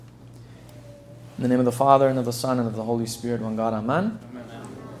In the name of the Father, and of the Son, and of the Holy Spirit, one God, Amen.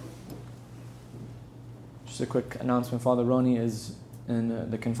 Just a quick announcement. Father Roni is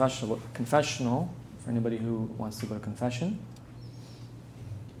in the confessional for anybody who wants to go to confession.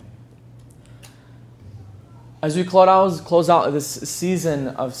 As we close out this season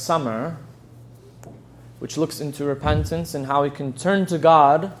of summer, which looks into repentance and how we can turn to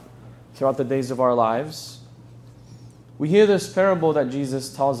God throughout the days of our lives, we hear this parable that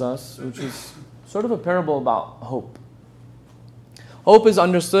Jesus tells us, which is sort of a parable about hope. Hope is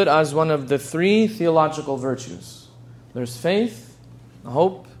understood as one of the three theological virtues. There's faith,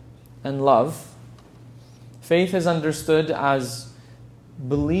 hope, and love. Faith is understood as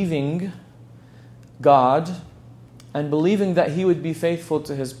believing God and believing that He would be faithful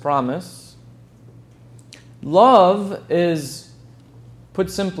to His promise. Love is, put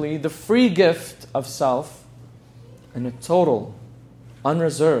simply, the free gift of self in a total,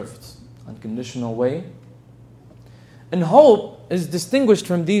 unreserved, unconditional way. And hope is distinguished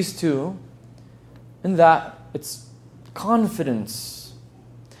from these two in that it's confidence.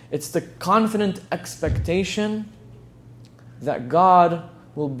 It's the confident expectation that God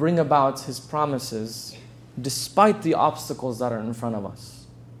will bring about His promises despite the obstacles that are in front of us.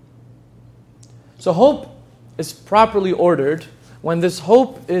 So hope is properly ordered when this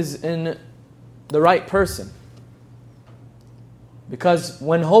hope is in the right person. Because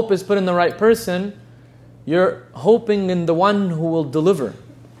when hope is put in the right person, you're hoping in the one who will deliver.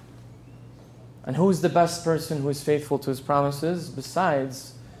 And who is the best person who is faithful to His promises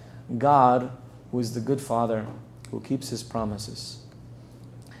besides God, who is the good Father who keeps His promises?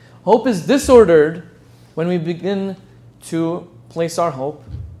 Hope is disordered when we begin to place our hope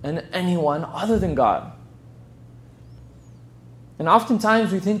in anyone other than God. And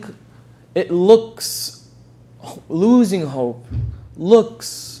oftentimes we think losing hope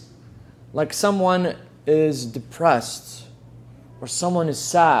looks like someone is depressed, or someone is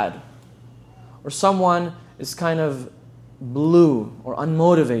sad, or someone is kind of blue or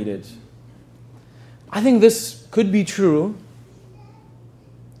unmotivated. I think this could be true,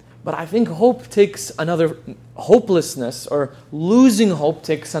 but I think hopelessness or losing hope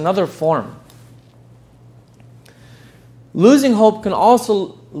takes another form. Losing hope can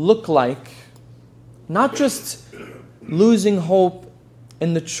also look like not just losing hope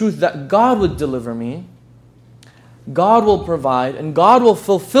in the truth that God would deliver me, God will provide, and God will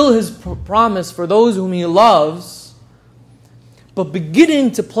fulfill His promise for those whom He loves, but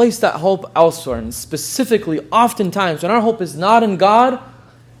beginning to place that hope elsewhere. And specifically, oftentimes, when our hope is not in God,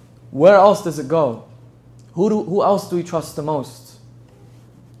 where else does it go? Who else do we trust the most?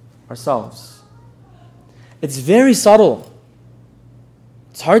 Ourselves. It's very subtle.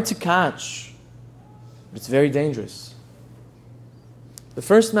 It's hard to catch. But it's very dangerous. The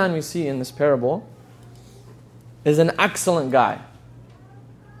first man we see in this parable is an excellent guy.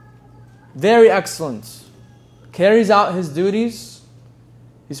 Very excellent. Carries out his duties.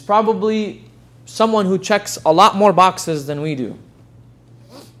 He's probably someone who checks a lot more boxes than we do.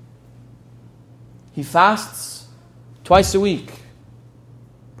 He fasts twice a week.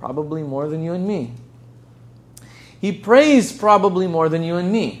 Probably more than you and me. He prays probably more than you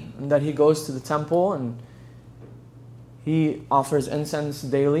and me. And that he goes to the temple and he offers incense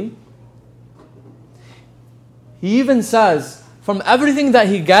daily. He even says, from everything that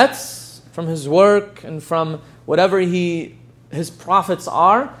he gets, from his work and from whatever his profits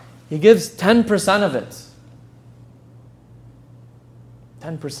are, he gives 10% of it.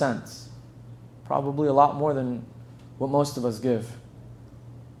 10%. Probably a lot more than what most of us give.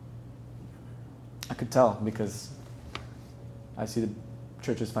 I could tell because I see the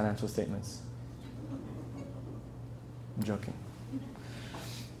church's financial statements. I'm joking.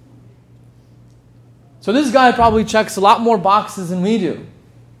 So this guy probably checks a lot more boxes than we do.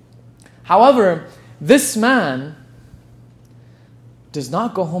 However, this man does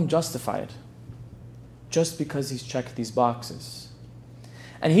not go home justified just because he's checked these boxes.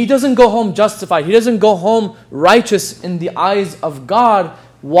 And he doesn't go home justified. He doesn't go home righteous in the eyes of God.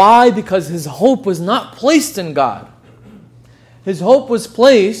 Why? Because his hope was not placed in God. His hope was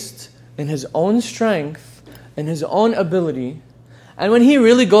placed in his own strength, in his own ability. And when he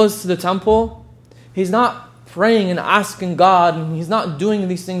really goes to the temple, he's not praying and asking God, and he's not doing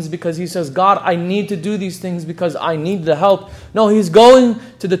these things because he says, God, I need to do these things because I need the help. No, he's going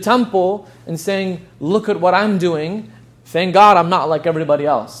to the temple and saying, look at what I'm doing. Thank God I'm not like everybody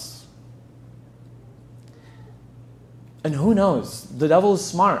else. And who knows? The devil is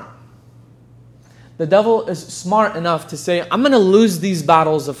smart. The devil is smart enough to say, I'm going to lose these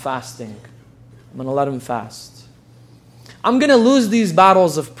battles of fasting. I'm going to let him fast. I'm going to lose these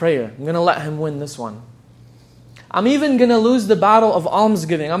battles of prayer. I'm going to let Him win this one. I'm even going to lose the battle of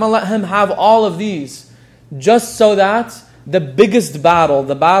almsgiving. I'm going to let Him have all of these, just so that the biggest battle,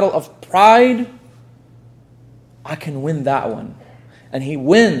 the battle of pride, I can win that one. And He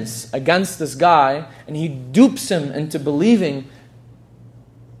wins against this guy, and He dupes him into believing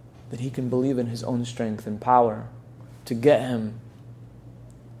that he can believe in his own strength and power to get him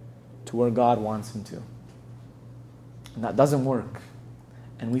to where God wants him to. And that doesn't work.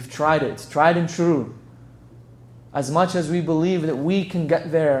 And we've tried it. It's tried and true. As much as we believe that we can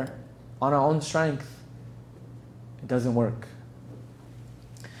get there on our own strength, it doesn't work.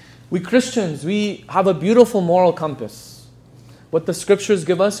 We Christians, we have a beautiful moral compass. What the Scriptures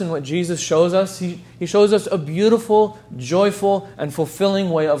give us and what Jesus shows us, He shows us a beautiful, joyful, and fulfilling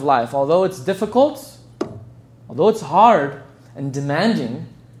way of life. Although it's difficult, although it's hard and demanding,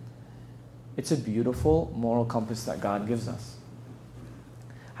 it's a beautiful moral compass that God gives us.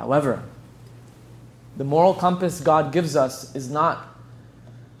 However, the moral compass God gives us is not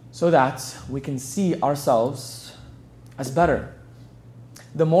so that we can see ourselves as better.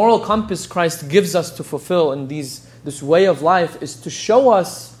 The moral compass Christ gives us to fulfill in this way of life is to show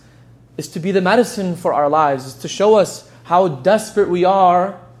us, is to be the medicine for our lives, is to show us how desperate we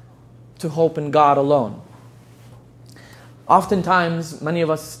are to hope in God alone. Oftentimes, many of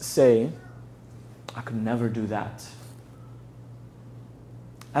us say, I could never do that.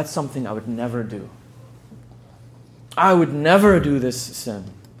 That's something I would never do. I would never do this sin.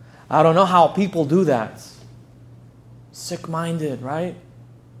 I don't know how people do that. Sick-minded, right?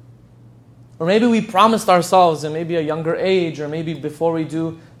 Or maybe we promised ourselves at maybe a younger age, or maybe before we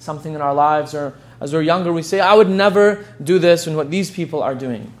do something in our lives, or as we're younger, we say, I would never do this and what these people are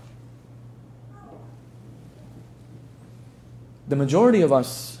doing. The majority of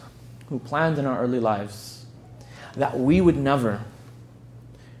us who planned in our early lives that we would never,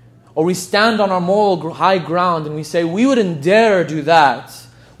 or we stand on our moral high ground and we say, we wouldn't dare do that,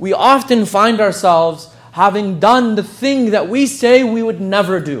 we often find ourselves having done the thing that we say we would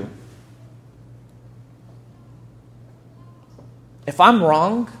never do. If I'm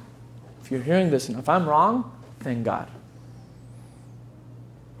wrong, if you're hearing this, and if I'm wrong, thank God.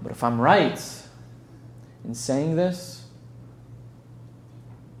 But if I'm right in saying this,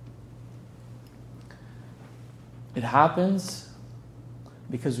 it happens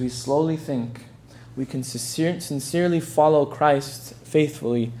because we slowly think we can sincerely follow Christ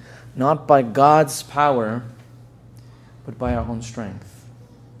faithfully, not by God's power, but by our own strength.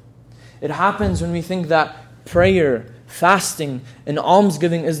 It happens when we think that prayer, fasting, and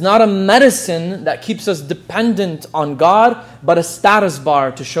almsgiving is not a medicine that keeps us dependent on God, but a status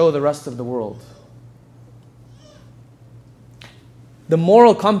bar to show the rest of the world. The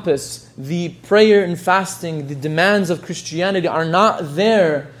moral compass, the prayer and fasting, the demands of Christianity are not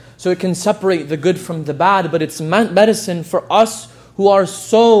there so it can separate the good from the bad, but it's medicine for us who are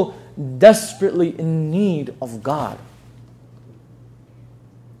so desperately in need of God.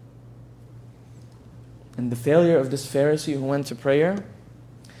 And the failure of this Pharisee who went to prayer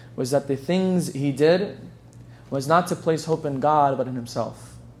was that the things he did was not to place hope in God, but in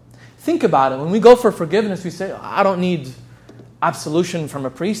himself. Think about it. When we go for forgiveness, we say, I don't need absolution from a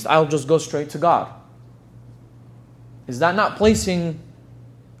priest. I'll just go straight to God. Is that not placing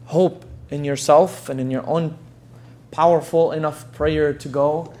hope in yourself and in your own powerful enough prayer to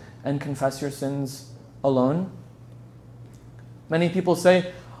go and confess your sins alone? Many people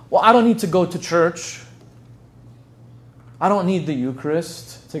say, well, I don't need to go to church. I don't need the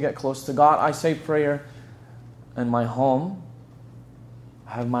Eucharist to get close to God. I say prayer in my home.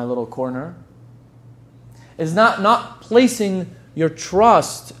 I have my little corner. Is not placing your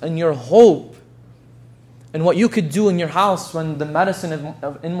trust and your hope in what you could do in your house when the medicine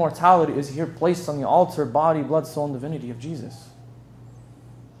of immortality is here placed on the altar, body, blood, soul, and divinity of Jesus.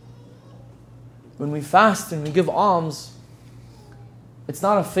 When we fast and we give alms, it's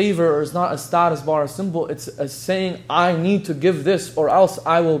not a favor or it's not a status bar or symbol. It's a saying, I need to give this or else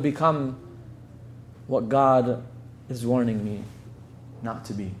I will become what God is warning me not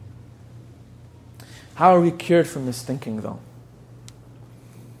to be. How are we cured from this thinking though?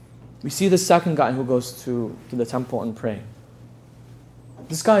 We see the second guy who goes to the temple and pray.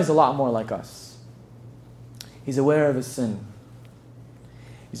 This guy is a lot more like us. He's aware of his sin.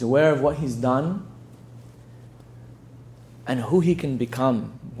 He's aware of what he's done and who he can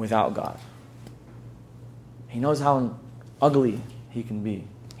become without God. He knows how ugly he can be.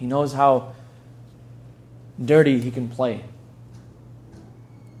 He knows how dirty he can play.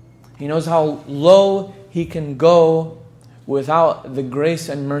 He knows how low he can go without the grace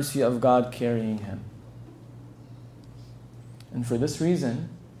and mercy of God carrying him. And for this reason,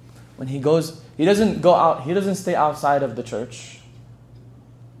 when he goes, he doesn't go out, he doesn't stay outside of the church.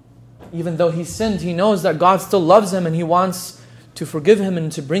 Even though he sinned, he knows that God still loves him and he wants to forgive him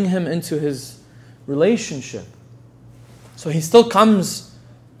and to bring him into his relationship. So he still comes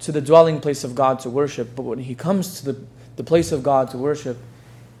to the dwelling place of God to worship, but when he comes to the place of God to worship,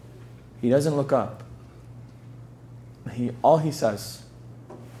 he doesn't look up. All he says,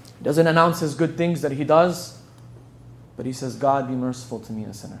 he doesn't announce his good things that he does, but he says, God, be merciful to me,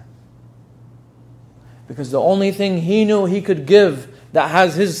 a sinner. Because the only thing he knew he could give that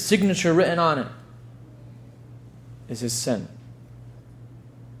has his signature written on it is his sin.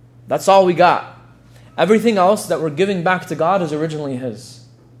 That's all we got. Everything else that we're giving back to God is originally his.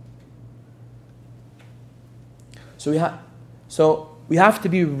 So we have to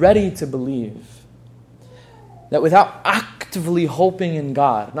be ready to believe that without actively hoping in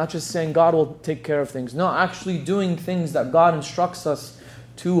God, not just saying God will take care of things, no, actually doing things that God instructs us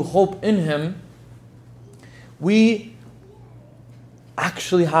to hope in Him, we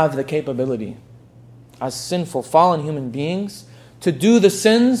actually have the capability as sinful, fallen human beings to do the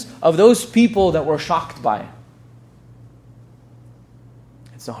sins of those people that we're shocked by.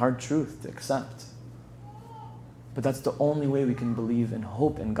 It's a hard truth to accept. But that's the only way we can believe and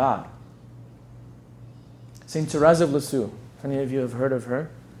hope in God. Saint Therese of Lisieux, if any of you have heard of her,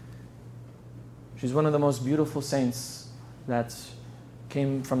 she's one of the most beautiful saints that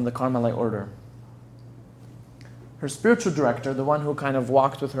came from the Carmelite order. Her spiritual director, the one who kind of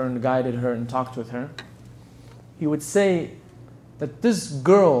walked with her and guided her and talked with her, he would say that this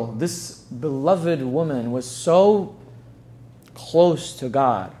girl, this beloved woman, was so close to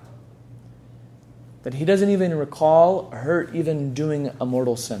God that he doesn't even recall her even doing a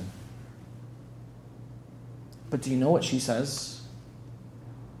mortal sin. But do you know what she says?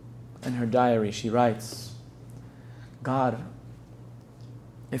 In her diary, she writes, God,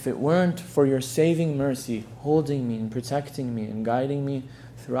 if it weren't for your saving mercy, holding me and protecting me and guiding me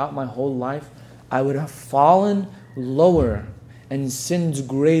throughout my whole life, I would have fallen lower and sinned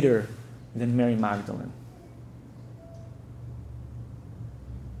greater than Mary Magdalene.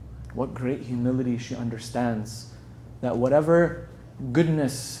 What great humility she understands that whatever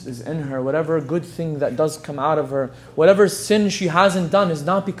goodness is in her, whatever good thing that does come out of her, whatever sin she hasn't done is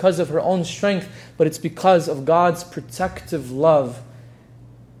not because of her own strength, but it's because of God's protective love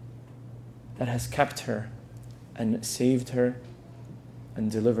that has kept her and saved her and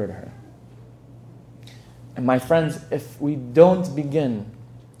delivered her. And my friends, if we don't begin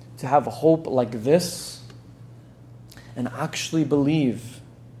to have hope like this and actually believe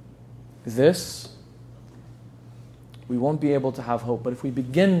this, we won't be able to have hope. But if we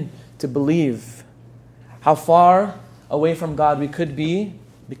begin to believe how far away from God we could be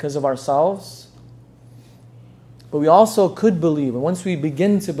because of ourselves, but we also could believe, and once we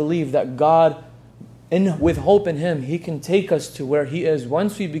begin to believe that God, with hope in Him, He can take us to where He is,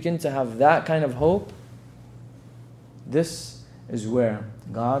 once we begin to have that kind of hope, this is where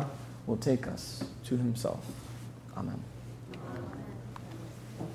God will take us to Himself. Amen.